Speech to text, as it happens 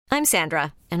I'm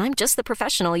Sandra, and I'm just the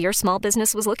professional your small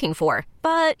business was looking for.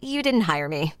 But you didn't hire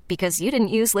me because you didn't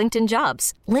use LinkedIn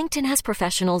Jobs. LinkedIn has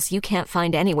professionals you can't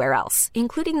find anywhere else,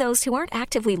 including those who aren't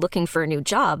actively looking for a new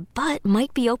job, but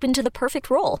might be open to the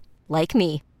perfect role, like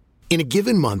me. In a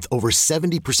given month, over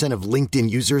 70% of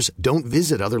LinkedIn users don't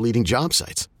visit other leading job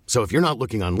sites. So if you're not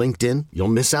looking on LinkedIn, you'll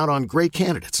miss out on great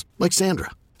candidates like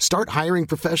Sandra. Start hiring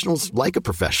professionals like a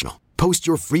professional. Post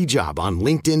your free job on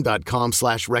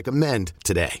linkedin.com/recommend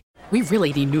today. We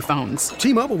really need new phones.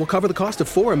 T-Mobile will cover the cost of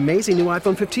 4 amazing new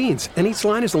iPhone 15s, and each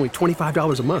line is only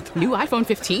 $25 a month. New iPhone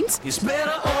 15s? It's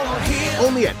better over here.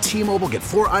 Only at T-Mobile, get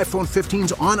 4 iPhone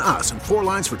 15s on us and 4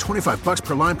 lines for $25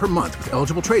 per line per month with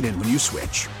eligible trade-in when you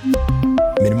switch.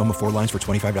 Minimum of 4 lines for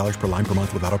 $25 per line per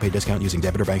month with autopay discount using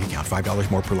debit or bank account. $5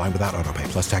 more per line without autopay,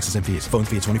 plus taxes and fees. Phone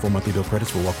fee at 24 monthly bill credits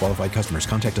for well-qualified customers.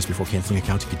 Contact us before canceling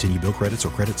account to continue bill credits or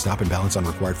credit stop and balance on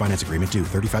required finance agreement due.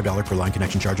 $35 per line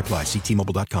connection charge applies. See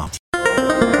T-Mobile.com.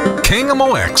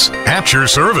 KMOX at your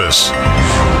service.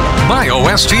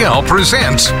 BioSTL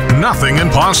presents Nothing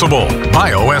Impossible.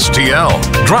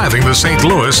 BioSTL, driving the St.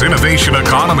 Louis innovation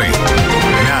economy.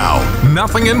 Now,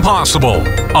 Nothing Impossible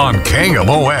on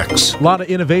KMOX. A lot of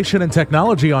innovation and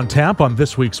technology on tap on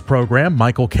this week's program.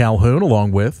 Michael Calhoun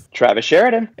along with Travis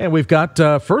Sheridan. And we've got,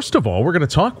 first of all, we're going to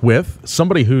talk with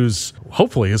somebody who's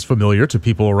hopefully is familiar to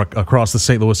people across the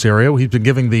St. Louis area. He's been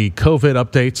giving the COVID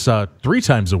updates 3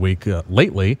 times a week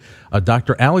lately.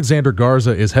 Dr. Alexander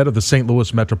Garza is head of the St.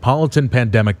 Louis Metropolitan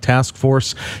Pandemic Task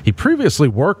Force. He previously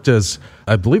worked as,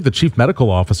 I believe, the chief medical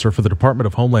officer for the Department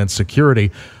of Homeland Security.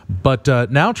 But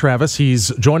now, Travis,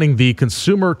 he's joining the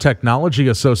Consumer Technology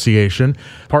Association,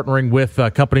 partnering with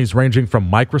companies ranging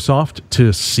from Microsoft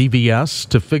to CVS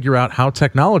to figure out how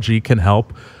technology can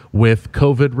help with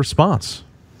COVID response.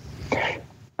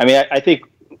 I mean, I think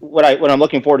what I'm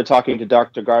looking forward to talking to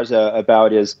Dr. Garza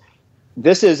about is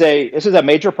this is a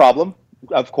major problem.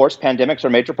 Of course, pandemics are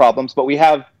major problems, but we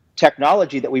have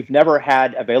technology that we've never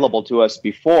had available to us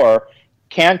before.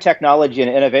 Can technology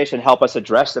and innovation help us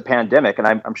address the pandemic? And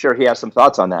I'm sure he has some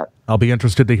thoughts on that. I'll be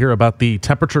interested to hear about the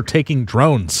temperature-taking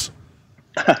drones.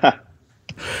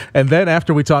 And then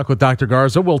after we talk with Dr.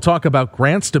 Garza, we'll talk about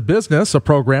Grants to Business, a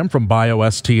program from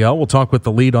BioSTL. We'll talk with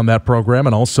the lead on that program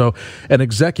and also an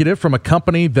executive from a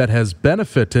company that has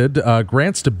benefited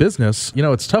Grants to Business. You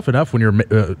know, it's tough enough when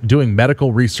you're doing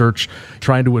medical research,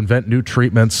 trying to invent new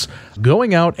treatments.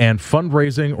 Going out and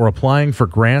fundraising or applying for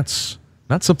grants,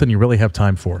 not something you really have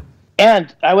time for.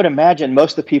 And I would imagine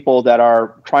most of the people that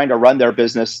are trying to run their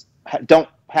business don't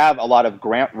have a lot of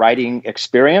grant writing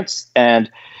experience, and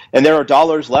there are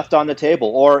dollars left on the table.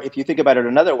 Or if you think about it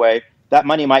another way, that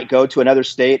money might go to another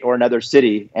state or another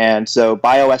city. And so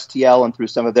BioSTL and through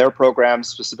some of their programs,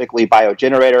 specifically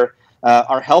BioGenerator,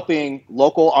 are helping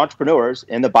local entrepreneurs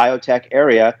in the biotech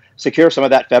area secure some of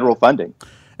that federal funding.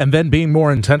 And then being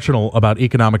more intentional about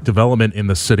economic development in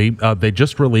the city. They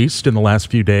just released in the last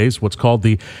few days what's called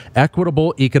the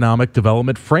Equitable Economic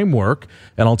Development Framework.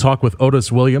 And I'll talk with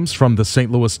Otis Williams from the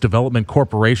St. Louis Development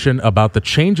Corporation about the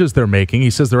changes they're making. He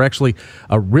says they're actually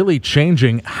really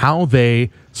changing how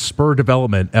they spur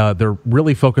development. They're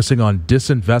really focusing on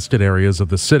disinvested areas of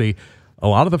the city. A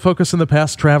lot of the focus in the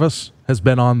past, Travis, has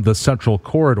been on the Central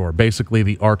Corridor, basically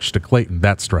the Arch to Clayton,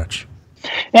 that stretch.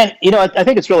 And, you know, I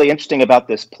think it's really interesting about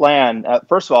this plan.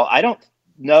 First of all, I don't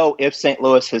know if St.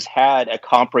 Louis has had a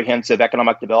comprehensive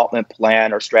economic development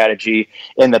plan or strategy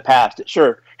in the past. It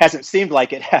sure hasn't seemed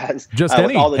like it has. Just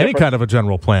any kind of a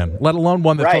general plan, let alone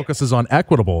one that focuses on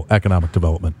equitable economic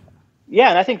development. Yeah,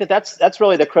 and I think that's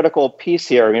really the critical piece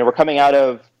here. I mean, we're coming out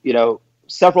of,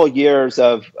 several years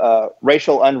of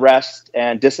racial unrest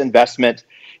and disinvestment,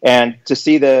 and to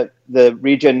see the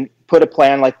region put a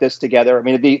plan like this together. I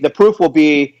mean, the proof will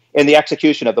be in the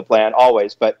execution of the plan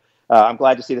always, but I'm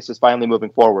glad to see this is finally moving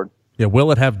forward. Yeah, will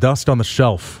it have dust on the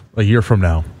shelf a year from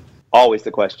now? Always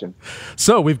the question.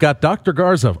 So we've got Dr.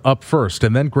 Garza up first,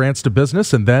 and then Grants to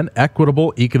Business, and then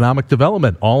Equitable Economic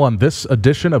Development, all on this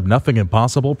edition of Nothing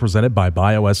Impossible, presented by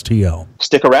BioSTL.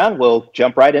 Stick around. We'll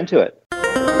jump right into it.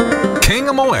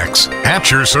 KMOX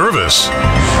at your service.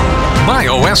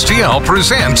 BioSTL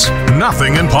presents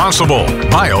Nothing Impossible.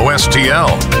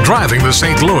 BioSTL, driving the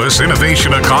St. Louis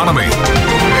innovation economy.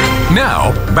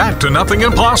 Now, back to Nothing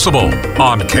Impossible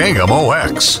on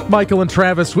KMOX. Michael and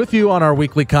Travis with you on our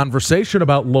weekly conversation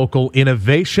about local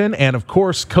innovation. And of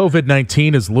course,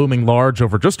 COVID-19 is looming large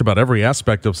over just about every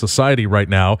aspect of society right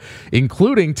now,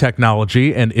 including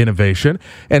technology and innovation.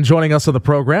 And joining us on the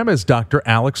program is Dr.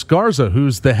 Alex Garza,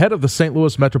 who's the head of the St.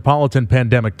 Louis Metropolitan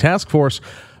Pandemic Task Force,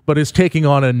 but is taking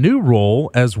on a new role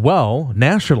as well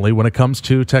nationally when it comes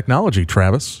to technology.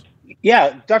 Travis?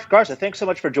 Yeah, Dr. Garza, thanks so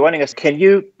much for joining us. Can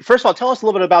you, first of all, tell us a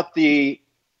little bit about the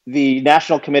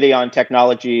National Committee on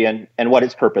Technology and what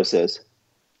its purpose is?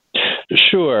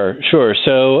 Sure.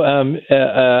 So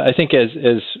I think as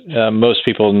most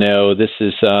people know, this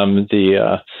is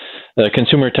the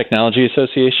Consumer Technology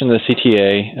Association, the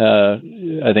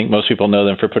CTA. I think most people know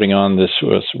them for putting on this.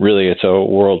 It's a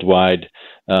worldwide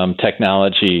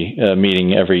technology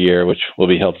meeting every year, which will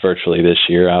be held virtually this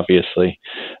year, obviously.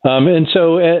 And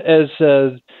so as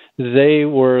they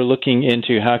were looking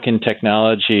into how can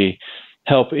technology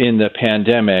help in the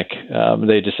pandemic,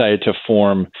 they decided to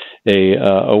form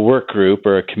a work group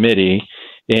or a committee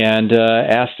and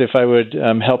asked if I would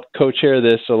help co-chair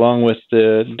this along with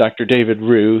Dr. David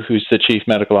Rue, who's the Chief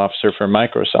Medical Officer for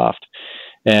Microsoft.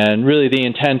 And really the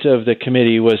intent of the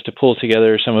committee was to pull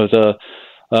together some of the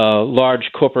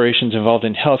large corporations involved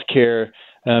in healthcare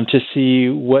to see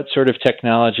what sort of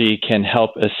technology can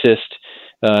help assist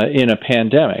in a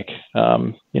pandemic,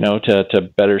 to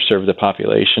better serve the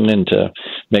population and to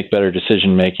make better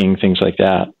decision-making, things like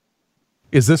that.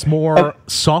 Is this more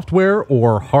software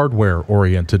or hardware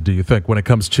oriented, do you think, when it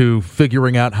comes to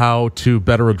figuring out how to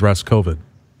better address COVID?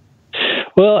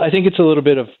 Well, I think it's a little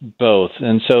bit of both.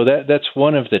 And so that's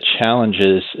one of the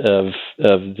challenges of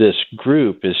this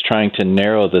group is trying to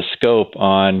narrow the scope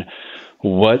on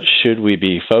what should we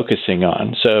be focusing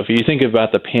on. So if you think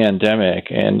about the pandemic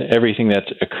and everything that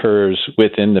occurs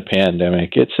within the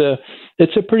pandemic, it's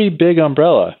a pretty big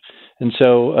umbrella. And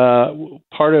so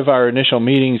part of our initial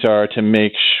meetings are to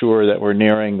make sure that we're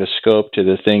narrowing the scope to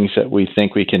the things that we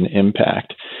think we can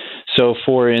impact. So,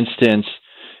 for instance,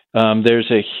 there's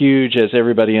a huge, as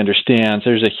everybody understands,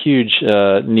 there's a huge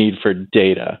need for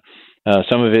data.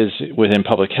 Some of it is within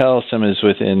public health, some is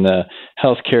within the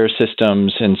healthcare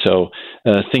systems. And so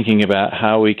thinking about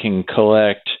how we can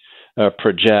collect,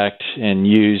 project, and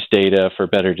use data for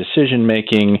better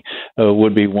decision-making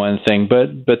would be one thing.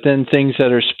 But then things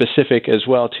that are specific as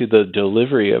well to the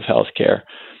delivery of healthcare,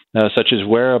 such as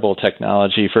wearable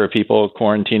technology for people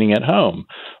quarantining at home,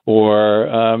 or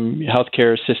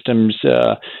healthcare systems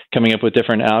coming up with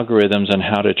different algorithms on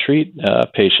how to treat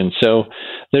patients. So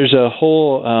there's a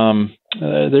whole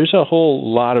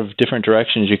lot of different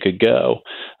directions you could go,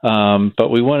 but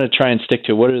we want to try and stick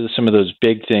to what are some of those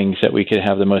big things that we could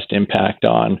have the most impact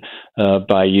on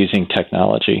by using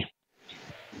technology.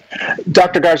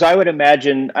 Dr. Garza, I would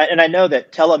imagine, and I know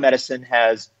that telemedicine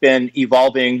has been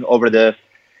evolving over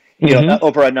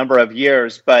over a number of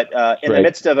years, but in the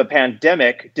midst of a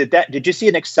pandemic, did you see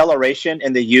an acceleration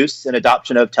in the use and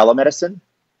adoption of telemedicine?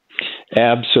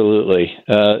 Absolutely.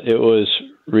 It was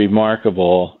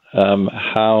remarkable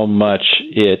how much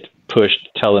it pushed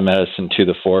telemedicine to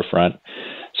the forefront.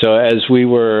 So as we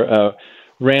were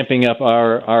ramping up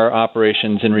our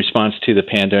operations in response to the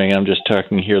pandemic, I'm just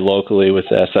talking here locally with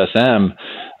SSM,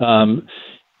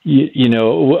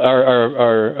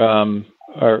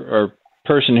 our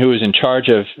person who was in charge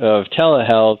of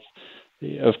telehealth,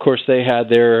 of course, they had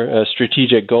their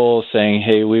strategic goals saying,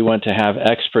 hey, we want to have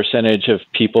X percentage of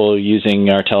people using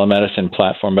our telemedicine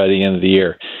platform by the end of the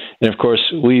year. And of course,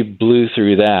 we blew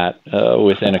through that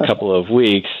within a couple of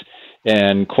weeks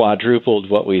and quadrupled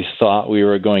what we thought we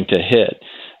were going to hit.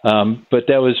 But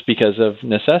that was because of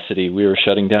necessity. We were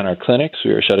shutting down our clinics.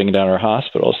 We were shutting down our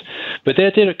hospitals. But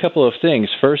that did a couple of things.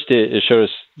 First, it showed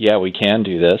us, yeah, we can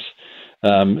do this.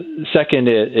 Second,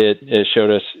 it showed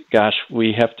us, gosh,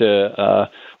 we have to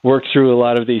work through a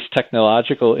lot of these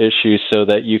technological issues so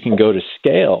that you can go to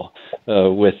scale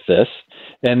with this.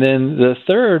 And then the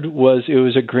third was it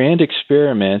was a grand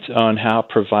experiment on how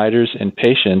providers and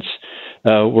patients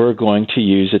were going to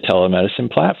use a telemedicine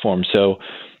platform. So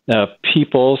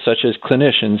people such as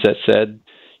clinicians that said,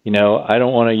 I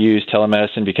don't want to use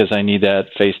telemedicine because I need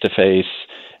that face-to-face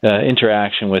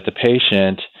interaction with the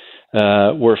patient,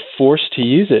 were forced to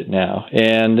use it now.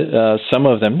 And some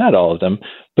of them, not all of them,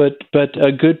 but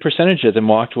a good percentage of them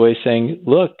walked away saying,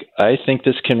 look, I think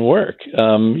this can work.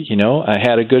 I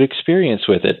had a good experience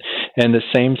with it. And the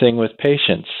same thing with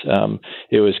patients.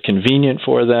 It was convenient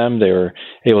for them. They were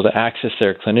able to access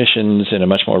their clinicians in a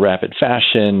much more rapid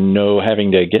fashion, no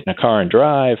having to get in a car and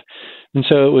drive. And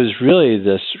so it was really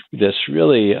this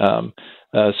really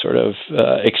sort of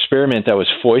experiment that was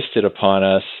foisted upon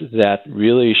us that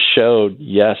really showed,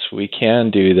 yes, we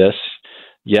can do this.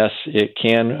 Yes, it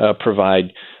can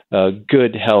provide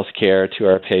good health care to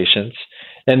our patients.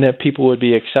 and that people would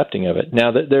be accepting of it.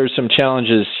 Now, there's some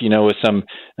challenges, with some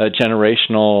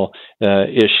generational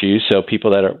issues. So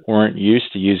people that weren't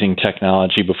used to using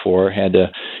technology before had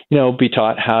to, be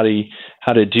taught how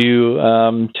to do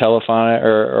telephone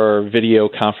or video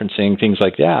conferencing, things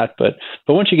like that. But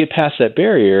once you get past that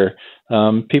barrier,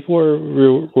 people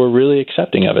were really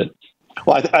accepting of it.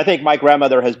 Well, I think my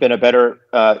grandmother has been a better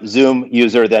Zoom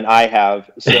user than I have.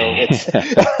 So it's,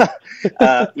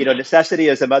 necessity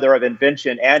is the mother of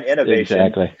invention and innovation.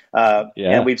 Exactly.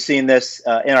 And we've seen this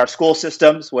in our school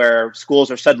systems where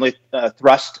schools are suddenly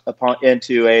thrust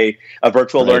into a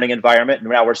virtual learning environment. And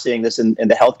now we're seeing this in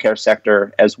the healthcare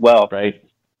sector as well. Right.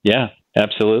 Yeah.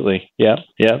 Absolutely. Yeah.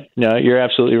 No, you're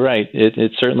absolutely right.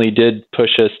 It certainly did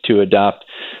push us to adopt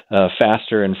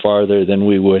faster and farther than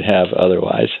we would have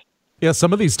otherwise. Yeah,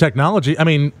 some of these technology,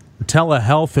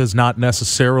 telehealth is not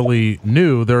necessarily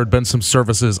new. There had been some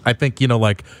services, I think,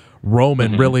 like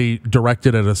Roman really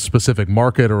directed at a specific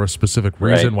market or a specific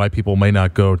reason why people may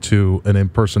not go to an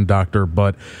in-person doctor.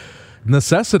 But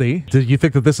necessity, do you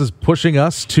think that this is pushing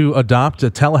us to adopt a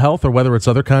telehealth, or whether it's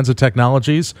other kinds of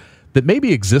technologies that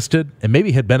maybe existed and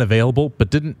maybe had been available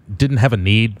but didn't have a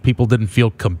need? People didn't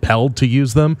feel compelled to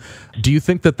use them. Do you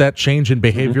think that change in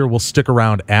behavior will stick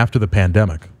around after the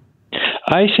pandemic?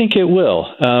 I think it will.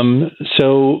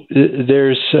 So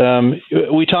there's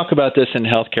we talk about this in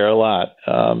healthcare a lot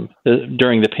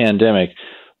during the pandemic.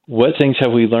 What things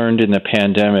have we learned in the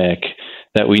pandemic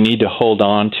that we need to hold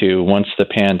on to once the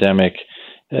pandemic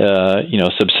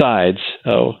subsides?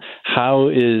 How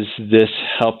is this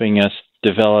helping us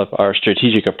develop our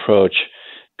strategic approach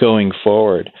going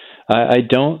forward? I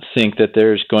don't think that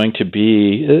there's going to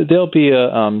be there'll be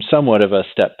a somewhat of a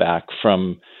step back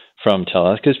from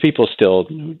telehealth, because people still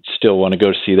want to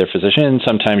go see their physician, and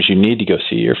sometimes you need to go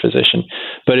see your physician.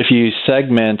 But if you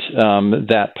segment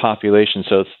that population,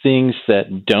 so things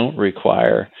that don't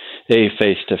require a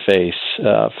face-to-face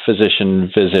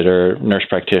physician visit or nurse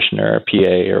practitioner or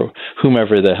PA or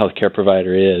whomever the healthcare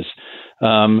provider is,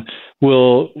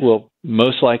 will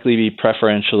most likely be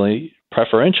preferentially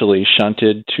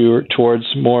shunted towards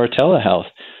more telehealth.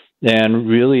 And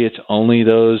really, it's only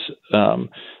those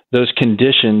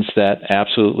conditions that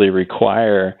absolutely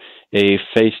require a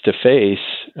face-to-face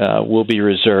will be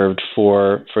reserved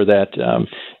for that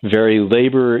very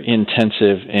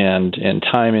labor-intensive and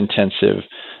time-intensive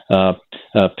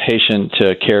patient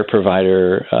to care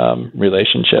provider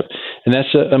relationship. And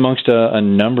that's amongst a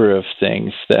number of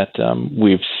things that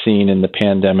we've seen in the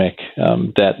pandemic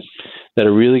that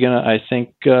are really going to, I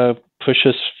think, push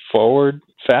us forward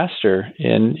faster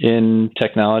in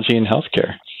technology and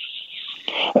healthcare.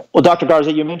 Well, Dr.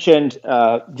 Garza, you mentioned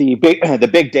the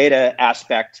big data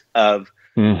aspect of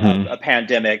a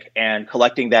pandemic and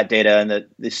collecting that data and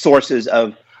the sources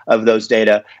of those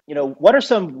data. What are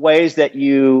some ways that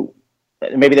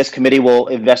maybe this committee will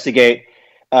investigate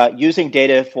using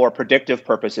data for predictive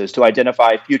purposes to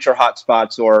identify future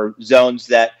hotspots or zones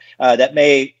that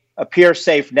may appear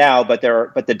safe now, but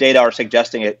the data are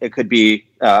suggesting it could be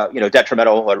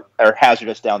detrimental or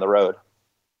hazardous down the road?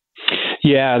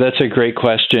 Yeah, that's a great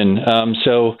question.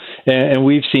 And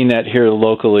we've seen that here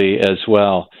locally as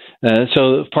well.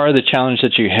 So part of the challenge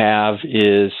that you have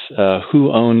is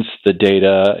who owns the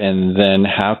data, and then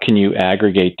how can you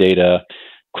aggregate data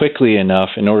quickly enough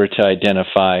in order to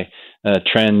identify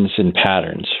trends and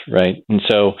patterns, right? And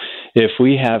so if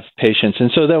we have patients,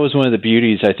 and so that was one of the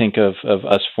beauties, I think, of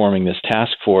us forming this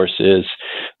task force, is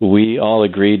we all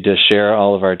agreed to share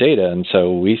all of our data. And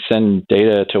so we send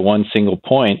data to one single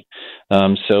point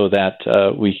so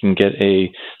that we can get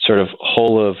a sort of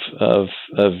whole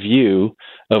of view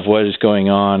of what is going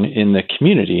on in the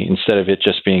community, instead of it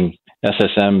just being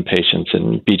SSM patients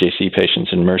and BJC patients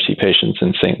and Mercy patients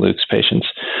and St. Luke's patients.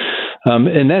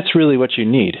 And that's really what you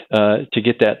need to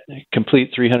get that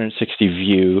complete 360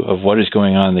 view of what is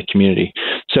going on in the community.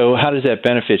 So how does that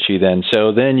benefit you then?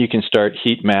 So then you can start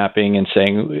heat mapping and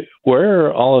saying, where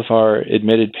are all of our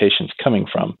admitted patients coming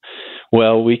from?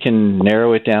 Well, we can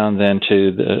narrow it down then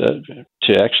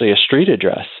to actually a street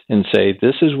address and say,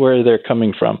 this is where they're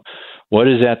coming from. What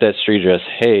is at that street address?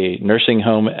 Hey, nursing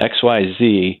home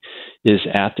XYZ is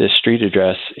at this street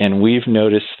address, and we've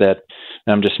noticed that,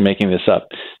 I'm just making this up,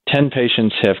 10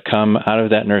 patients have come out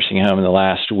of that nursing home in the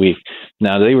last week.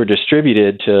 Now, they were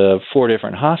distributed to 4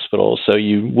 different hospitals, so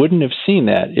you wouldn't have seen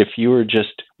that if you were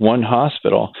just one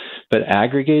hospital. But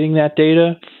aggregating that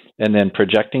data and then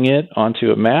projecting it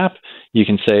onto a map, you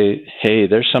can say, hey,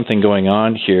 there's something going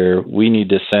on here. We need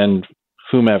to send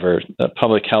whomever, the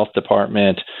public health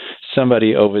department,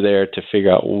 somebody over there to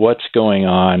figure out what's going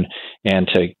on and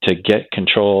to get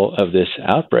control of this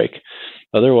outbreak.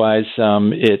 Otherwise,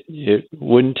 it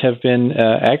wouldn't have been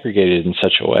aggregated in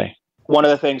such a way. One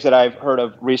of the things that I've heard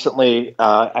of recently,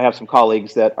 I have some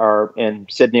colleagues that are in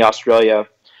Sydney, Australia,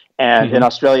 and in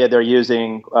Australia they're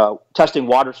using testing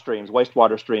water streams,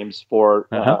 wastewater streams, for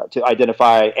to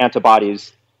identify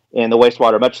antibodies in the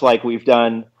wastewater, much like we've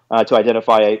done to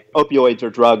identify opioids or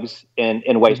drugs in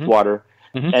wastewater.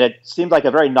 And it seems like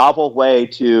a very novel way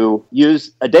to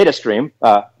use a data stream,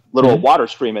 little water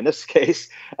stream in this case,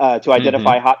 to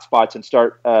identify hotspots and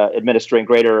start administering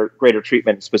greater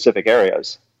treatment in specific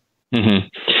areas.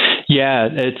 Yeah,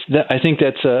 I think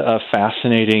that's a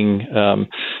fascinating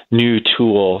new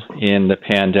tool in the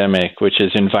pandemic, which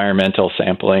is environmental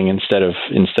sampling instead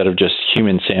of just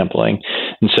human sampling.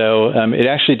 And so it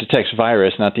actually detects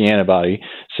virus, not the antibody.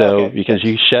 So because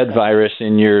you shed virus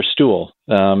in your stool,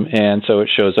 and so it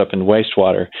shows up in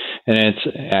wastewater, and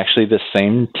it's actually the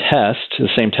same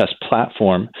test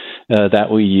platform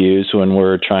that we use when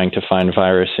we're trying to find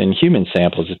virus in human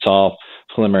samples. It's all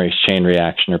polymerase chain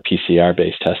reaction or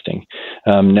PCR-based testing.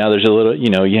 Now there's a little,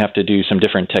 you have to do some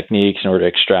different techniques in order to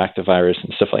extract the virus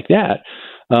and stuff like that.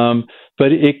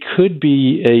 But it could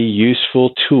be a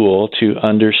useful tool to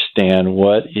understand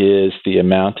what is the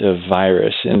amount of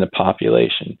virus in the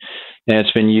population. And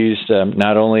it's been used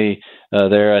not only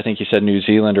there, I think you said New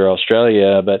Zealand or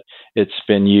Australia, but it's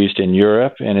been used in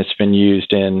Europe and it's been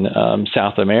used in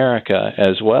South America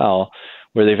as well,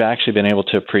 where they've actually been able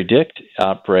to predict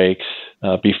outbreaks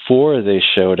before they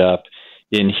showed up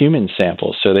in human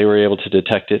samples. So they were able to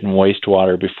detect it in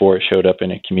wastewater before it showed up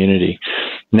in a community.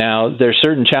 Now, there are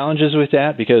certain challenges with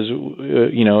that because,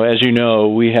 as you know,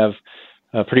 we have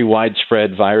a pretty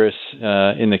widespread virus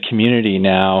in the community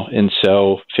now. And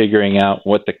so figuring out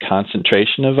what the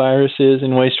concentration of virus is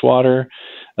in wastewater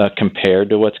compared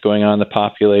to what's going on in the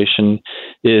population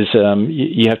is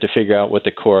you have to figure out what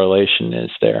the correlation is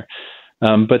there.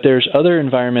 But there's other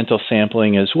environmental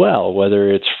sampling as well,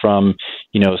 whether it's from,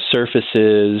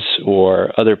 surfaces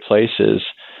or other places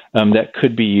that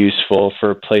could be useful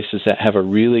for places that have a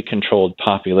really controlled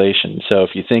population. So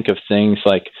if you think of things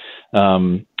like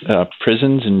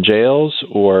prisons and jails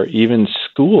or even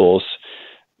schools,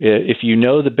 if you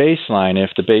know the baseline,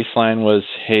 if the baseline was,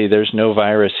 hey, there's no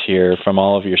virus here from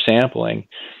all of your sampling,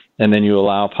 and then you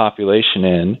allow population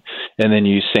in, and then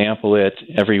you sample it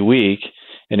every week,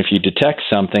 and if you detect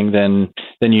something, then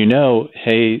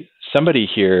hey, somebody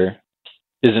here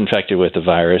is infected with the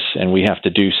virus, and we have to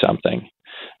do something,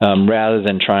 rather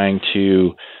than trying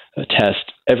to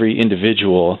test every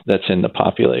individual that's in the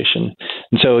population.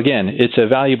 And so, again, it's a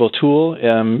valuable tool.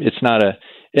 It's not a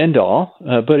end all,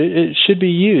 but it should be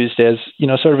used as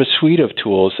sort of a suite of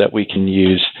tools that we can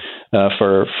use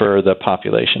for the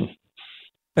population.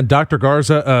 And Dr.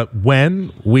 Garza,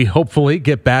 when we hopefully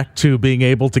get back to being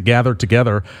able to gather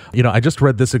together, I just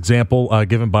read this example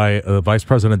given by Vice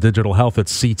President of Digital Health at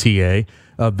CTA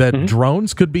that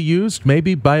drones could be used,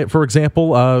 maybe for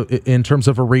example, in terms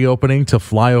of a reopening to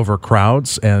fly over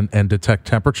crowds and detect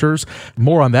temperatures.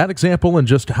 More on that example and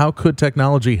just how could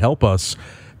technology help us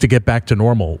to get back to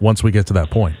normal once we get to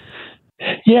that point?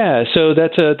 Yeah, so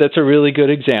that's a really good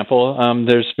example.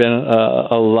 There's been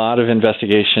a lot of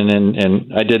investigation,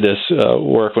 and I did this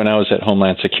work when I was at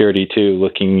Homeland Security too,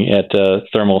 looking at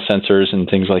thermal sensors and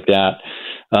things like that.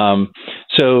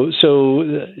 So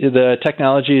the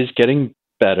technology is getting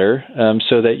better,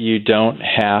 so that you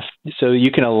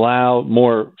you can allow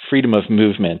more freedom of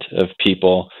movement of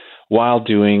people while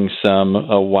doing some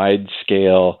wide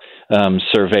scale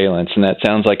surveillance. And that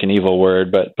sounds like an evil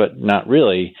word, but not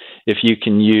really. If you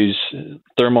can use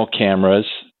thermal cameras,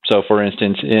 so for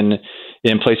instance,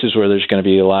 in places where there's going to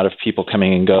be a lot of people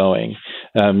coming and going,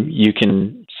 you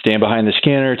can stand behind the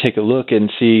scanner, take a look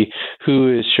and see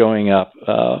who is showing up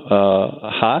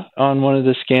hot on one of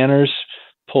the scanners,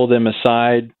 pull them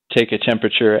aside, take a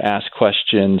temperature, ask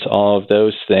questions, all of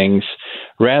those things,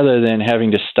 rather than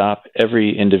having to stop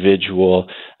every individual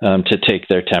to take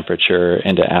their temperature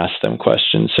and to ask them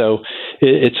questions. So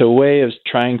it's a way of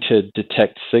trying to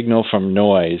detect signal from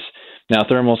noise. Now,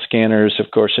 thermal scanners,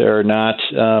 of course, are not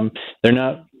they're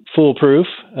not foolproof.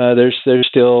 There's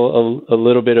still a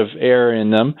little bit of error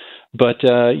in them, but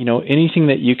anything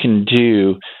that you can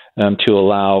do to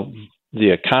allow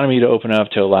the economy to open up,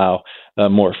 to allow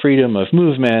more freedom of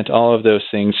movement, all of those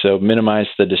things, so minimize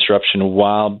the disruption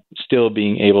while still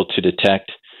being able to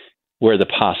detect where the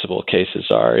possible cases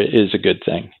are, is a good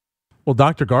thing. Well,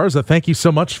 Dr. Garza, thank you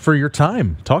so much for your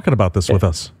time talking about this with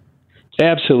us.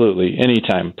 Absolutely.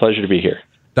 Anytime. Pleasure to be here.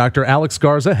 Dr. Alex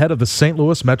Garza, head of the St.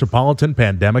 Louis Metropolitan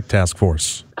Pandemic Task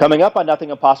Force. Coming up on Nothing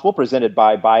Impossible, presented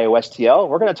by BioSTL,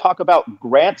 we're going to talk about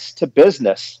grants to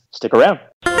business. Stick around.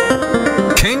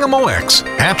 KMOX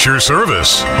at your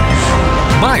service.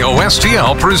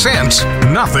 BioSTL presents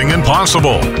Nothing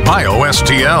Impossible.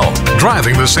 BioSTL,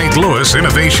 driving the St. Louis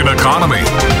innovation economy.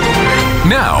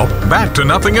 Now, back to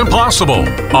Nothing Impossible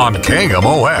on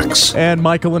KMOX. And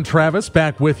Michael and Travis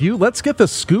back with you. Let's get the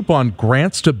scoop on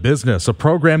Grants to Business, a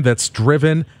program that's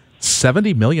driven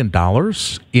 $70 million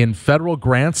in federal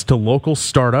grants to local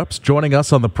startups. Joining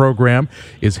us on the program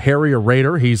is Harry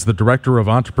Rader. He's the Director of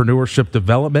Entrepreneurship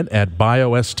Development at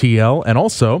BioSTL. And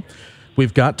also,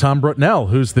 we've got Tom Brutnell,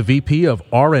 who's the VP of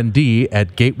R&D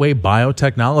at Gateway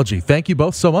Biotechnology. Thank you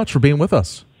both so much for being with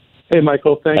us. Hey,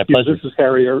 Michael. Thank My you. pleasure. This is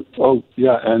Harry. And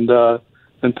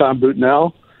Tom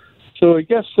Brutnell. So I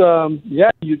guess,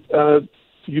 you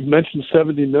mentioned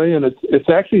 $70 million. It's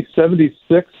actually $76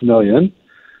 million.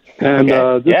 And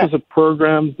this is a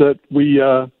program that we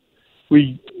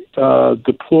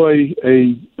deploy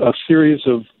a series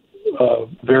of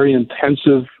very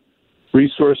intensive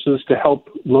resources to help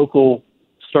local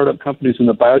startup companies in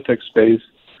the biotech space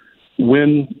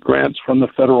win grants from the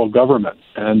federal government.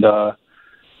 And,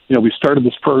 we started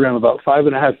this program about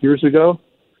 5.5 years ago.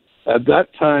 At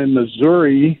that time,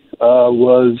 Missouri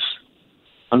was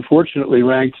unfortunately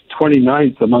ranked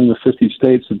 29th among the 50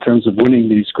 states in terms of winning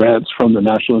these grants from the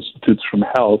National Institutes of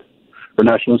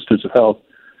Health.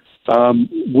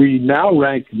 We now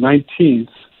rank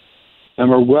 19th, and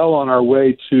we're well on our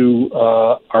way to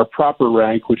our proper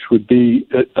rank, which would be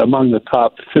among the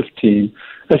top 15.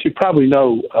 As you probably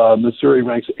know, Missouri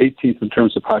ranks 18th in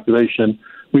terms of population.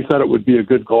 We thought it would be a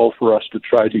good goal for us to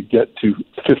try to get to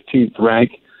 15th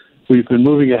rank. We've been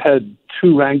moving ahead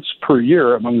 2 ranks per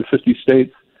year among the 50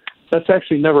 states. That's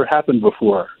actually never happened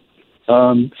before.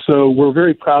 So we're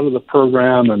very proud of the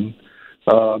program, and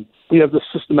we have this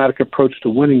systematic approach to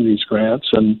winning these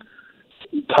grants. And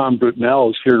Tom Brutnell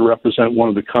is here to represent one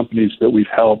of the companies that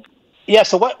we've helped. Yeah,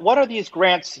 so what are these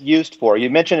grants used for? You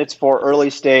mentioned it's for early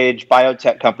stage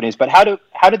biotech companies, but how do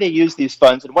they use these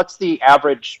funds, and what's the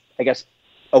average, I guess,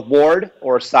 award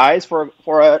or size for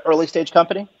an early stage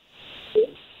company?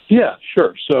 Yeah,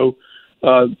 sure. So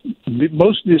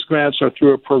most of these grants are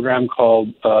through a program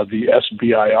called the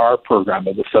SBIR program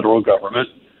of the federal government.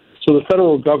 So the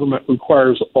federal government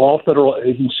requires all federal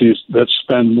agencies that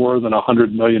spend more than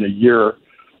 $100 million a year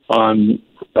on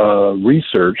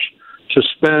research to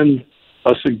spend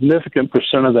a significant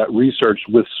percent of that research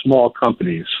with small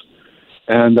companies.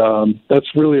 And that's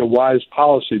really a wise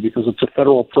policy because it's a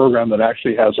federal program that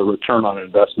actually has a return on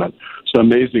investment. So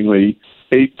amazingly,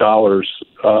 $8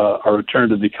 are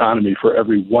returned to the economy for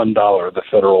every $1 the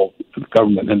federal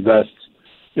government invests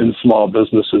in small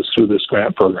businesses through this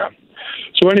grant program.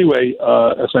 So anyway,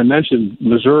 as I mentioned,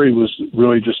 Missouri was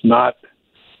really just not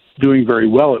doing very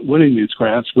well at winning these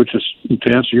grants, which is,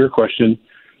 to answer your question,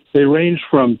 they range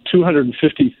from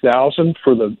 $250,000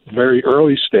 for the very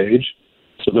early stage.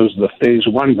 So those are the phase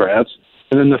 1 grants.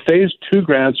 And then the phase 2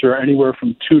 grants are anywhere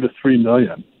from $2 to $3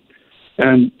 million.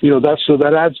 And,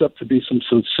 that adds up to be some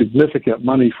significant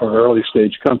money for an early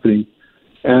stage company.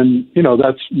 And,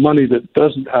 that's money that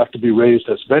doesn't have to be raised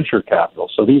as venture capital.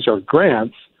 So these are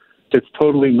grants. It's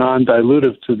totally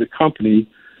non-dilutive to the company.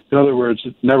 In other words,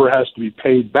 it never has to be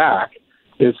paid back.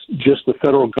 It's just the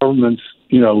federal government's,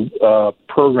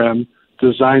 program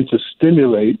designed to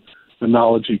stimulate the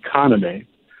knowledge economy.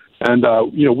 And,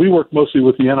 we work mostly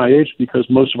with the NIH because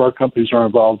most of our companies are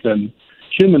involved in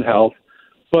human health.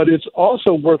 But it's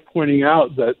also worth pointing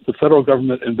out that the federal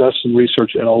government invests in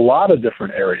research in a lot of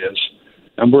different areas.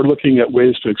 And we're looking at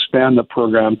ways to expand the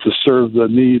program to serve the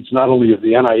needs not only of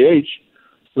the NIH,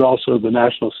 but also the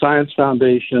National Science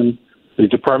Foundation, the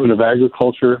Department of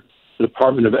Agriculture, the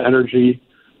Department of Energy,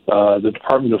 the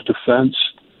Department of Defense,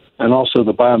 and also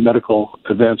the Biomedical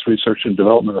Advanced Research and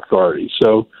Development Authority.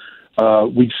 So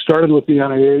we started with the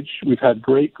NIH. We've had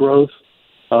great growth.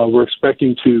 We're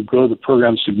expecting to grow the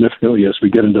program significantly as we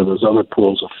get into those other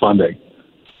pools of funding.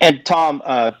 And Tom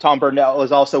Brutnell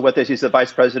is also with us. He's the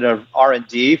Vice President of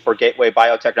R&D for Gateway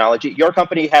Biotechnology. Your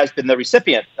company has been the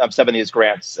recipient of some of these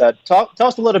grants. Tell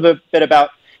us a little bit about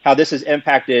how this has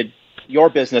impacted your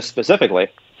business specifically.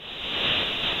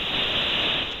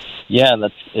 Yeah,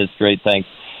 it's great. Thanks.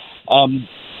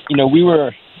 We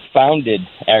were founded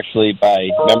actually by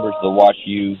members of the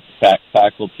WashU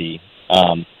faculty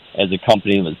as a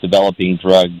company that was developing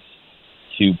drugs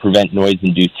to prevent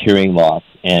noise-induced hearing loss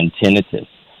and tinnitus.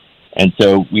 And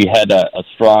so we had a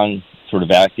strong sort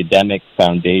of academic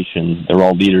foundation. They're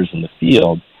all leaders in the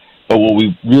field. But what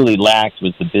we really lacked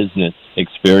was the business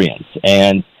experience.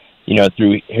 And,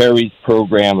 through Harry's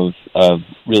program of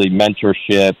really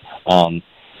mentorship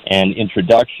and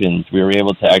introductions, we were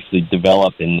able to actually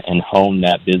develop and hone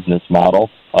that business model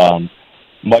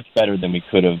much better than we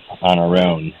could have on our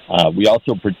own. We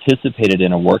also participated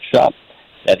in a workshop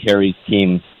that Harry's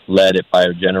team led at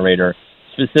BioGenerator,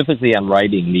 specifically on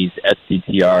writing these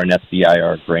STTR and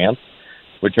SBIR grants,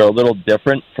 which are a little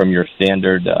different from your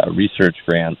standard research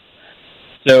grants.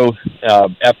 So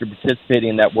after participating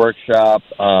in that workshop,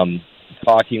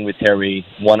 talking with Harry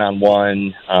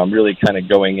one-on-one, really kind of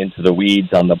going into the weeds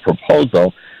on the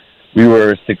proposal, we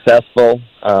were successful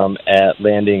at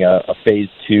landing a Phase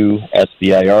 2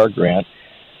 SBIR grant,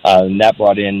 and that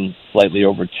brought in slightly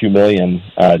over $2 million.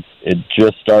 It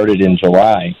just started in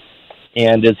July.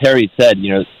 And as Harry said,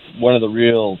 one of the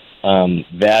real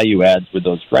value adds with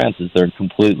those grants is they're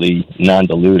completely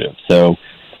non-dilutive. So,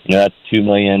 that's $2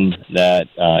 million that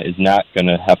is not going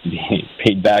to have to be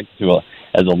paid back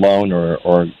as a loan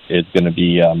or is going to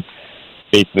be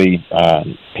basically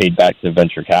paid back to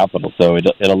venture capital. So it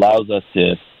allows us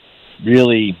to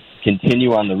really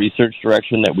continue on the research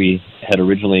direction that we had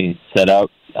originally set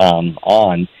out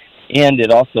on, and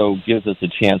it also gives us a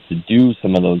chance to do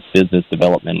some of those business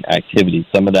development activities.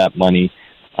 Some of that money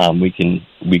we can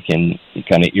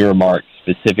kind of earmark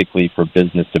specifically for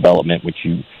business development, which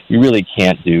you really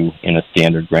can't do in a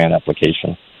standard grant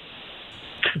application.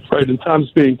 Right, and Tom's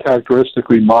being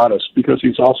characteristically modest because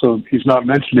he's not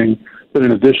mentioning that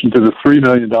in addition to the $3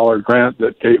 million grant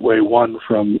that Gateway won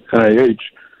from NIH,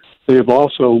 they have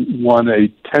also won a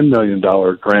 $10 million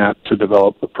grant to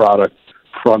develop the product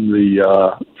from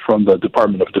the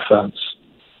Department of Defense.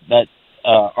 That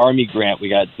Army grant we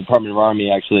got, Department of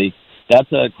Army actually,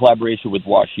 that's a collaboration with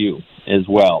WashU as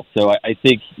well. So I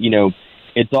think,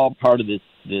 it's all part of this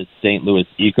St. Louis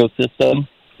ecosystem,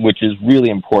 which is really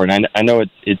important. I know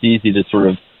it's easy to sort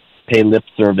of pay lip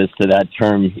service to that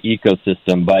term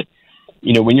ecosystem, but,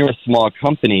 when you're a small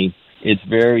company, it's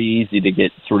very easy to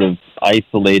get sort of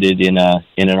isolated in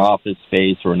an office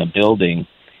space or in a building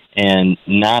and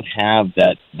not have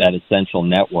that essential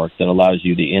network that allows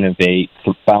you to innovate,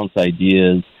 to bounce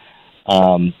ideas,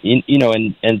 and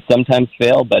sometimes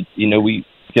fail, but, we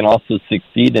can also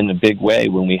succeed in a big way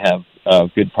when we have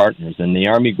good partners. And the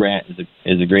Army grant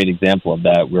is a great example of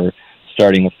that. We're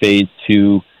starting a Phase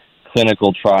 2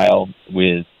 clinical trial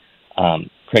with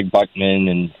Craig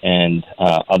Buckman and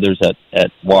others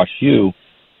at WashU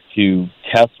to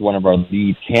test one of our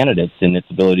lead candidates in its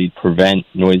ability to prevent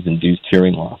noise-induced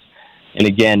hearing loss. And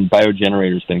again,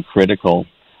 BioGenerator has been critical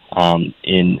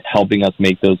in helping us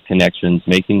make those connections,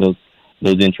 making those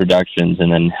introductions,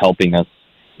 and then helping us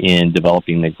in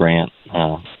developing the grant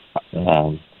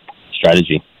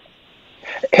strategy.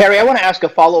 Harry, I want to ask a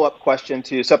follow-up question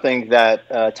to something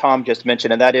that Tom just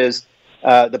mentioned, and that is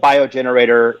the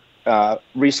BioGenerator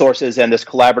resources and this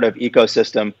collaborative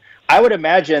ecosystem. I would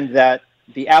imagine that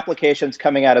the applications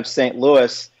coming out of St.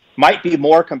 Louis might be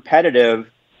more competitive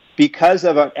because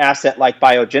of an asset like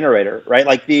BioGenerator, right?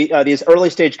 Like these early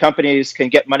stage companies can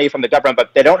get money from the government,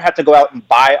 but they don't have to go out and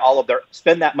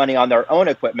spend that money on their own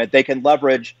equipment. They can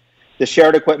leverage the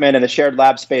shared equipment and the shared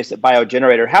lab space at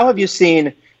BioGenerator. How have you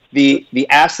seen the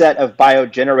asset of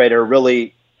BioGenerator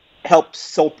really help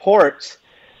support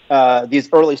these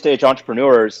early stage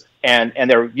entrepreneurs and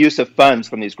their use of funds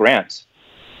from these grants?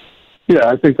 Yeah,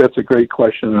 I think that's a great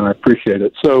question, and I appreciate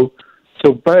it. So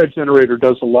BioGenerator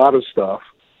does a lot of stuff.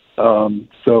 Our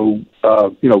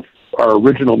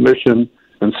original mission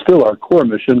and still our core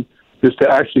mission is to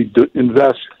actually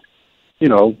invest,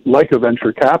 like a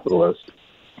venture capitalist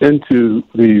into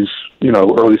these,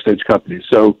 early stage companies.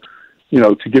 So,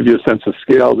 to give you a sense of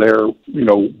scale there,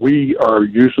 we are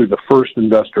usually the first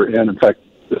investor in fact,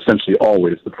 essentially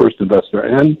always the first investor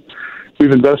in.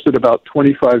 We've invested about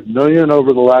 $25 million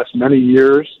over the last many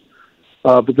years.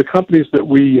 But the companies that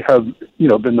we have,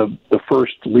 been the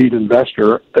first lead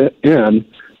investor in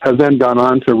have then gone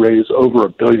on to raise over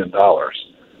 $1 billion.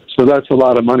 So that's a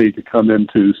lot of money to come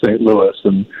into St. Louis,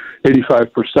 and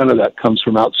 85% of that comes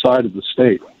from outside of the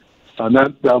state. And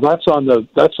that's on the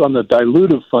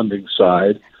dilutive funding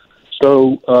side.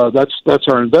 So that's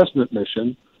our investment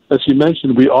mission. As you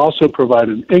mentioned, we also provide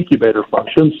an incubator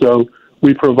function. So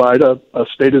we provide a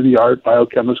state-of-the-art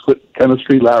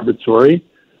biochemistry laboratory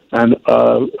and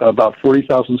about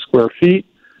 40,000 square feet.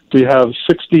 We have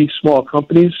 60 small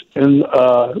companies in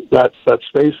that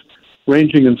space,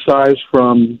 ranging in size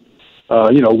from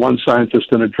one scientist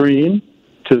in a dream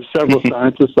to several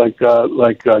scientists like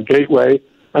Gateway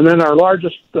And then our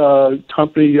largest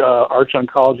company, Arch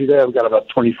Oncology, they have got about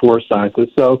 24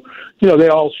 scientists. So, they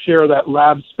all share that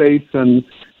lab space, and,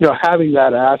 having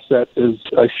that asset is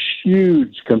a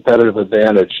huge competitive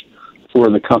advantage for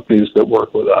the companies that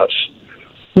work with us.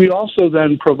 We also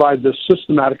then provide this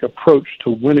systematic approach to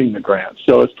winning the grant.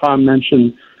 So as Tom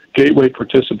mentioned, Gateway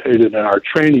participated in our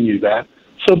training event.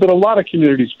 But a lot of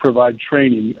communities provide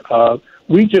training.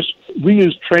 We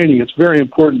use training. It's very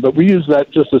important, but we use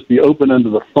that just as the open end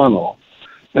of the funnel.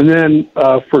 And then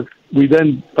we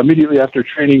then immediately after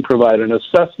training provide an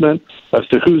assessment as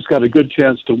to who's got a good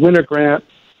chance to win a grant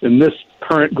in this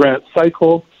current grant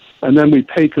cycle. And then we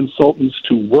pay consultants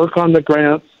to work on the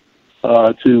grants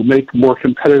to make more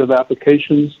competitive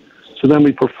applications. So then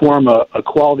we perform a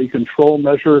quality control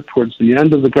measure towards the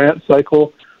end of the grant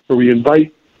cycle, where we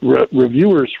invite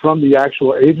reviewers from the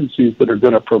actual agencies that are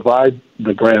going to provide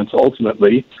the grants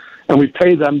ultimately, and we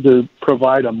pay them to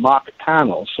provide a mock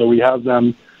panel. So we have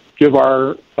them give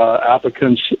our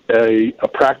applicants a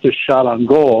practice shot on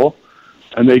goal,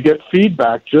 and they get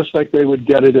feedback just like they would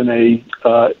get it in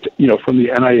from the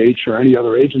NIH or any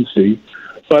other agency.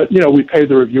 But, we pay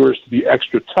the reviewers to be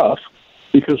extra tough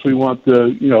because we want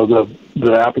the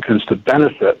applicants to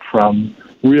benefit from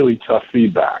really tough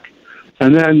feedback.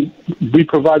 And then we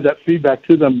provide that feedback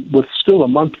to them with still a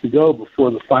month to go before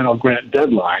the final grant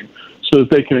deadline so that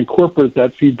they can incorporate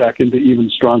that feedback into even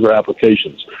stronger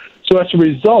applications. So as a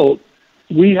result,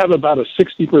 we have about a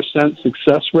 60%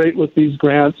 success rate with these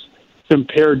grants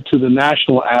compared to the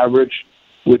national average,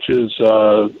 which is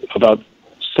about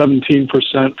 17%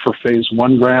 for phase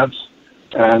 1 grants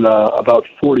and about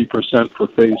 40% for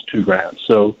phase 2 grants.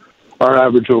 So our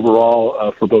average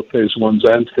overall for both phase 1s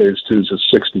and phase 2s is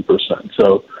 60%.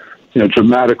 So,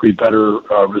 dramatically better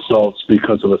results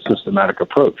because of a systematic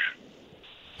approach.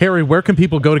 Harry, where can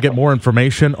people go to get more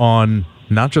information on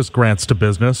not just grants to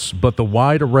business, but the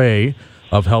wide array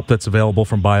of help that's available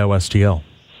from BioSTL?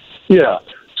 Yeah.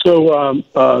 So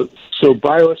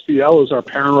BioSTL is our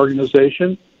parent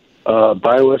organization.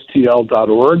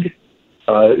 BioSTL.org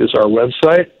is our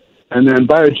website. And then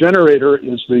BioGenerator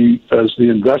is the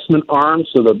investment arm,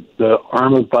 so the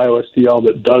arm of BioSTL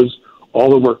that does all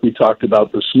the work we talked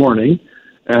about this morning.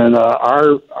 And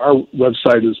our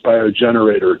website is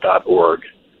biogenerator.org.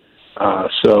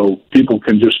 So people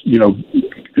can just,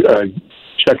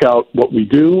 check out what we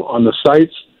do on the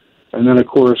sites, and then, of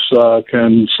course,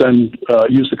 can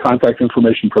use the contact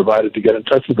information provided to get in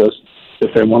touch with us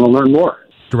if they want to learn more.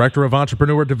 Director of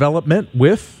Entrepreneur Development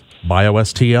with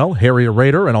BioSTL, Harry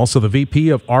Rader, and also the VP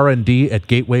of R&D at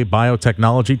Gateway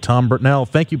Biotechnology, Tom Britnell.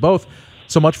 Thank you both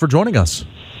so much for joining us.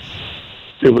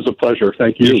 It was a pleasure.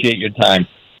 Thank you. Appreciate your time.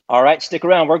 All right, stick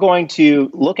around. We're going to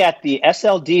look at the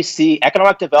SLDC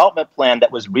Economic Development Plan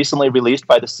that was recently released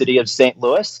by the city of St.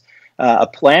 Louis, a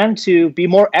plan to be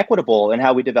more equitable in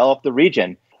how we develop the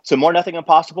region. So more Nothing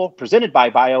Impossible, presented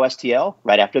by BioSTL,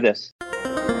 right after this.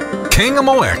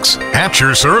 KMOX at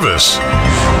your service.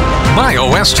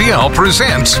 BioSTL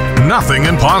presents Nothing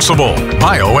Impossible.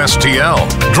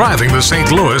 BioSTL, driving the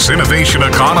St. Louis innovation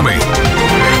economy.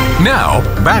 Now,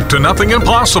 back to Nothing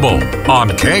Impossible on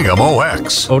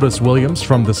KMOX. Otis Williams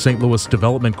from the St. Louis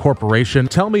Development Corporation.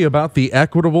 Tell me about the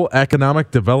Equitable Economic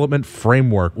Development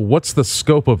Framework. What's the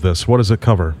scope of this? What does it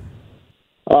cover?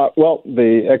 Well,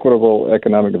 the Equitable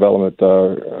Economic Development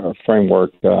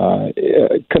Framework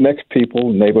connects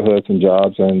people, neighborhoods, and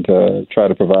jobs, and try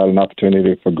to provide an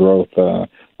opportunity for growth on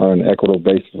an equitable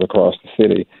basis across the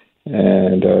city.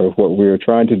 And what we're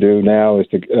trying to do now is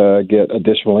to get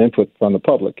additional input from the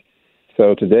public.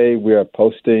 So today we are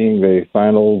posting the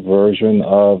final version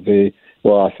of the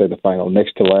final,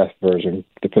 next to last version,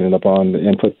 depending upon the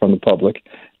input from the public,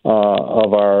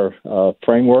 of our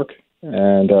framework.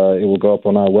 And it will go up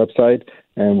on our website,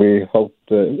 and we hope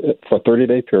for a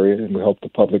 30-day period, and we hope the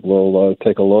public will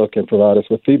take a look and provide us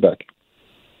with feedback.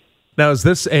 Now, is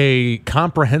this a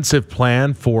comprehensive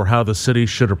plan for how the city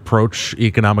should approach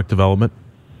economic development?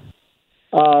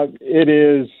 It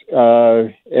is,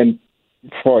 and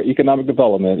for economic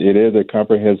development, it is a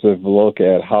comprehensive look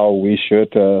at how we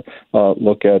should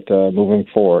look at moving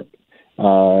forward.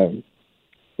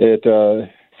 It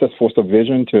sets forth a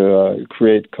vision to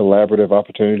create collaborative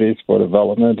opportunities for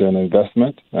development and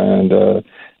investment, and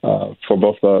for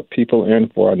both people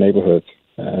and for our neighborhoods.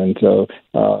 And so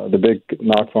the big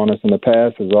knock on us in the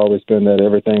past has always been that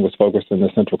everything was focused in the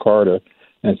Central Corridor.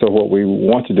 And so what we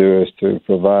want to do is to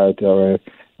provide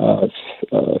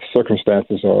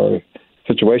circumstances or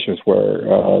situations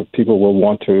where people will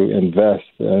want to invest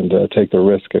and take the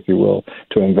risk, if you will,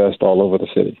 to invest all over the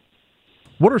city.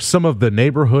 What are some of the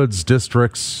neighborhoods,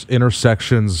 districts,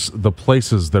 intersections, the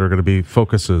places that are going to be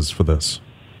focuses for this?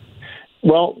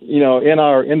 Well,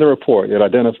 in the report, it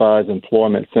identifies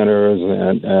employment centers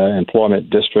and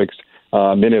employment districts.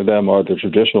 Many of them are the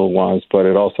traditional ones, but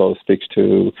it also speaks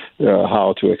to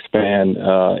how to expand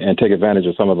and take advantage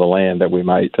of some of the land that we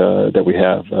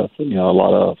have a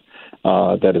lot of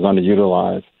that is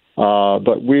underutilized.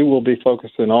 But we will be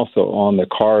focusing also on the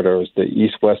corridors, the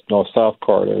east, west, north, south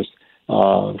corridors,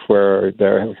 where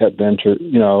there had been,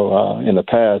 in the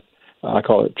past, I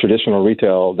call it traditional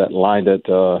retail that lined it,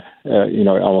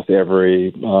 almost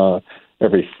every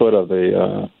foot of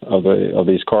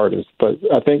these corridors. But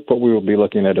I think what we will be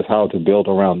looking at is how to build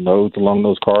around nodes along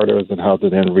those corridors and how to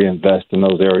then reinvest in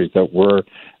those areas that were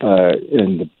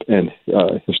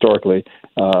historically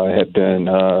had been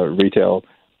retail.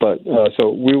 But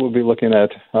so we will be looking at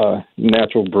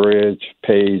Natural Bridge,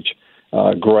 Page,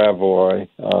 Gravois,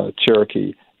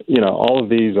 Cherokee. All of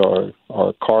these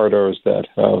are corridors that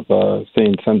have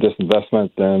seen some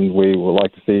disinvestment, and we would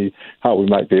like to see how we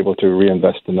might be able to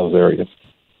reinvest in those areas.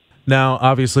 Now,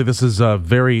 obviously, this is a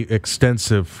very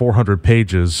extensive 400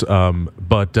 pages,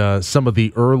 but some of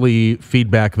the early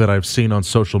feedback that I've seen on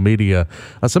social media,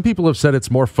 some people have said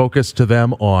it's more focused to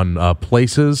them on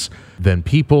places than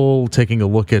people, taking a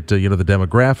look at the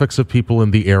demographics of people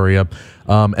in the area.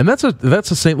 And that's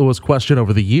a St. Louis question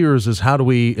over the years, is how do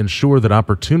we ensure that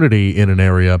opportunity in an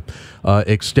area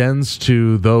extends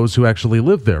to those who actually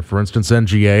live there? For instance,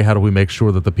 NGA, how do we make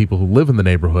sure that the people who live in the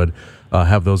neighborhood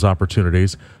have those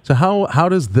opportunities? So how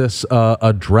does this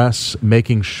address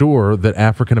making sure that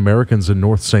African Americans in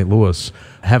North St. Louis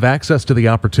have access to the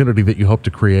opportunity that you hope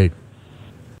to create?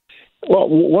 Well,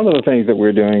 one of the things that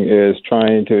we're doing is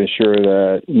trying to ensure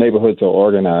that neighborhoods are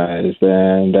organized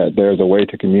and that there's a way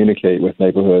to communicate with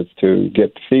neighborhoods to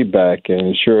get feedback and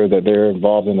ensure that they're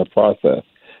involved in the process.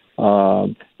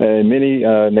 In many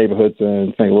neighborhoods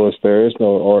in St. Louis, there is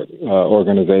no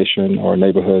organization or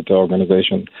neighborhood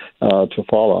organization to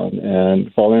fall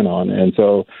in on. And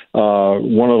so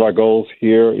one of our goals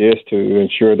here is to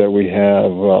ensure that we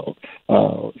have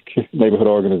neighborhood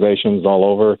organizations all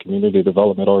over, community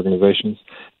development organizations,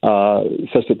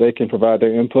 such that they can provide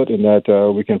their input and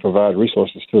that we can provide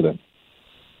resources to them.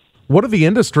 What are the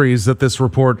industries that this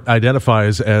report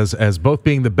identifies as both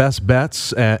being the best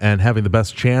bets and having the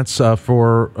best chance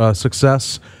for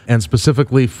success, and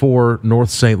specifically for North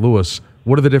St. Louis?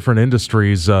 What are the different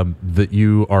industries that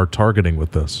you are targeting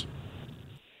with this?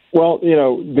 Well,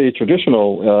 the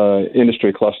traditional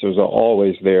industry clusters are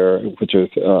always there, which is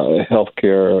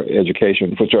healthcare,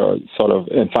 education, which are sort of,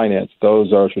 and finance.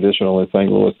 Those are traditional in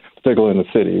St. Louis, particularly in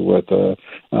the city with the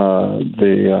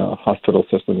hospital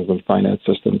systems and finance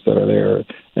systems that are there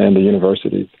and the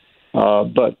universities.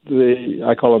 But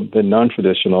I call them the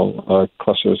non-traditional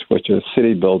clusters, which is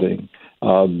city building,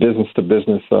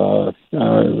 business-to-business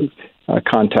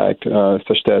contact,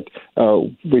 such that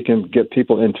we can get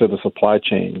people into the supply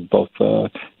chain, both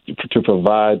to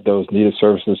provide those needed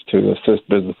services to assist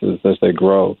businesses as they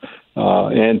grow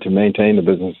and to maintain the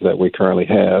businesses that we currently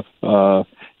have.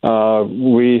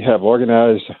 We have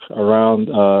organized around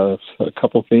a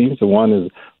couple themes. The one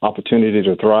is opportunity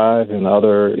to thrive, and the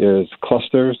other is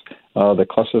clusters. The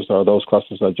clusters are those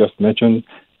clusters I just mentioned.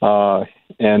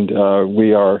 And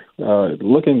we are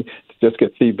looking to just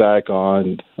get feedback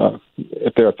on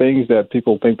if there are things that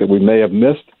people think that we may have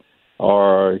missed,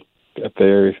 or if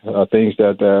there are things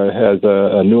that has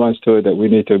a nuance to it that we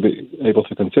need to be able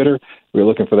to consider. We're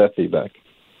looking for that feedback.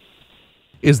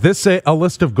 Is this a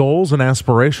list of goals and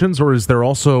aspirations, or is there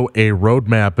also a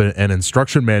roadmap, an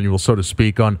instruction manual, so to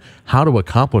speak, on how to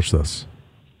accomplish this?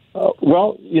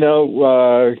 Well,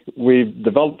 we've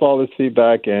developed all this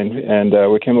feedback, and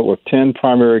we came up with 10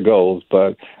 primary goals,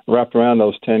 but wrapped around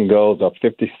those 10 goals are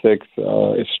 56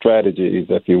 strategies,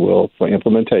 if you will, for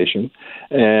implementation.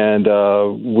 And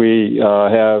we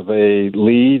have a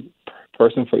lead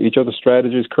person for each of the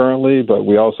strategies currently, but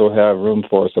we also have room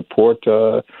for support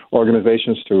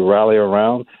organizations to rally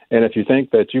around. And if you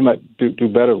think that you might do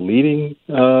better leading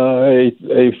a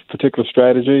particular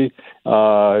strategy,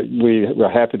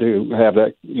 we're happy to have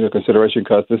that consideration,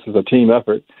 because this is a team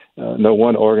effort. No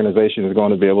one organization is going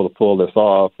to be able to pull this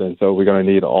off, and so we're going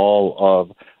to need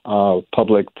all of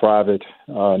public, private,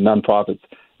 nonprofits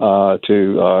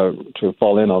to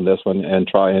fall in on this one and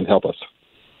try and help us.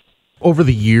 Over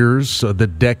the years, the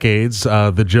decades,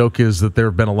 the joke is that there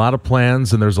have been a lot of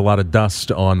plans and there's a lot of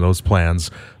dust on those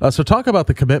plans. So talk about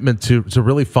the commitment to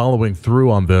really following through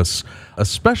on this,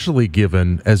 especially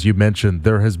given, as you mentioned,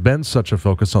 there has been such a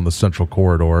focus on the Central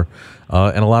Corridor.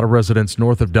 And a lot of residents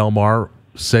north of Del Mar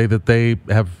say that they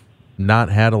have not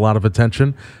had a lot of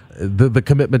attention. The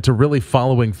commitment to really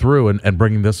following through and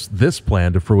bringing this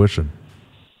plan to fruition.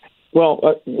 Well,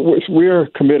 we're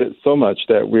committed so much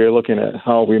that we're looking at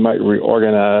how we might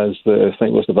reorganize the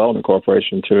St. Louis Development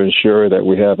Corporation to ensure that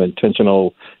we have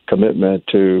intentional commitment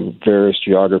to various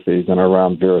geographies and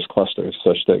around various clusters,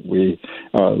 such that we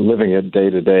are living it day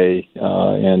to day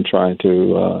and trying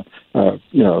to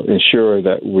ensure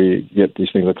that we get these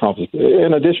things accomplished.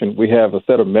 In addition, we have a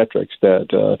set of metrics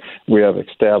that we have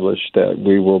established that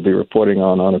we will be reporting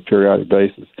on a periodic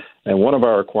basis. And one of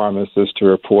our requirements is to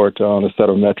report on a set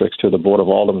of metrics to the Board of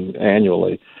Aldermen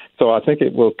annually. So I think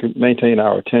it will maintain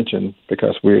our attention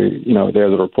because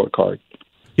there's a report card.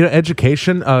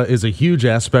 Education is a huge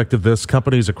aspect of this.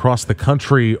 Companies across the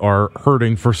country are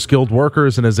hurting for skilled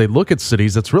workers, and as they look at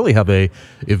cities, that's really how they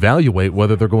evaluate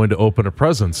whether they're going to open a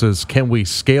presence, is can we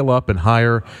scale up and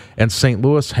hire? And St.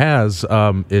 Louis has,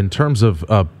 in terms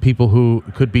of people who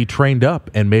could be trained up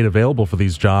and made available for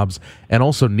these jobs and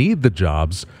also need the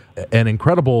jobs, an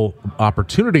incredible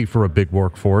opportunity for a big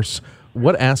workforce.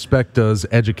 What aspect does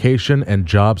education and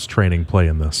jobs training play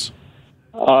in this?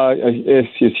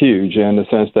 It's huge in the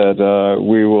sense that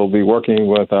we will be working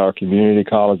with our community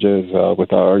colleges,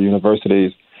 with our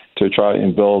universities to try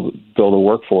and build a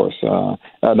workforce.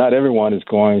 Not everyone is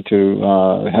going to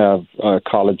have a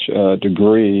college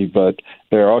degree, but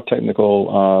there are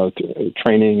technical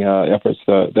training efforts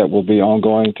that will be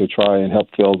ongoing to try and help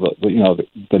fill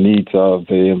the needs of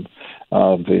the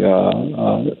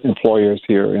employers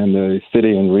here in the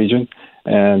city and region.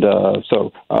 And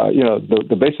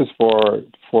the basis for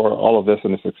all of this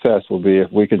and the success will be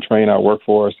if we can train our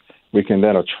workforce, we can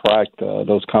then attract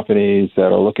those companies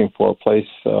that are looking for a place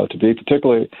to be,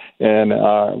 particularly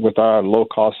with our low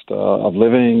cost of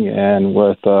living and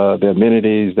with the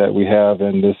amenities that we have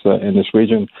in this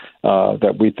region.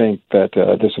 That we think that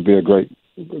this will be a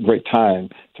great time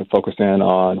to focus in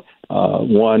on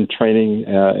training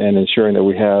and ensuring that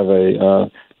we have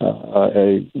a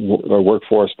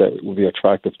workforce that will be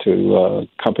attractive to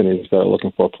companies that are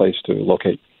looking for a place to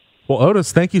locate. Well,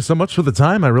 Otis, thank you so much for the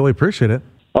time. I really appreciate it.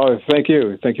 Oh, thank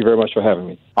you. Thank you very much for having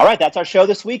me. All right, that's our show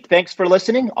this week. Thanks for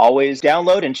listening. Always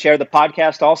download and share the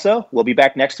podcast also. We'll be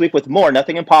back next week with more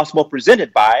Nothing Impossible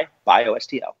presented by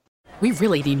OSTL. We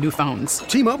really need new phones.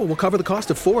 T-Mobile will cover the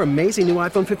cost of 4 amazing new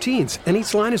iPhone 15s, and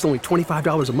each line is only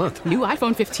 $25 a month. New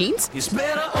iPhone 15s? It's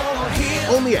better over here.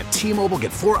 Only at T-Mobile,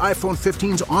 get 4 iPhone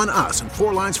 15s on us and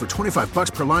 4 lines for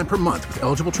 $25 per line per month with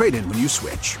eligible trade-in when you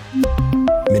switch.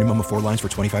 Minimum of 4 lines for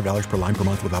 $25 per line per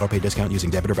month with autopay discount using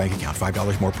debit or bank account.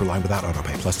 $5 more per line without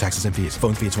autopay, plus taxes and fees.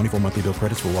 Phone fee at 24 monthly bill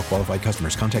credits for well-qualified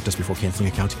customers. Contact us before canceling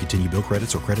account to continue bill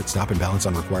credits or credit stop and balance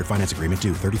on required finance agreement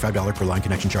due. $35 per line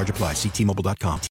connection charge applies. See T-Mobile.com.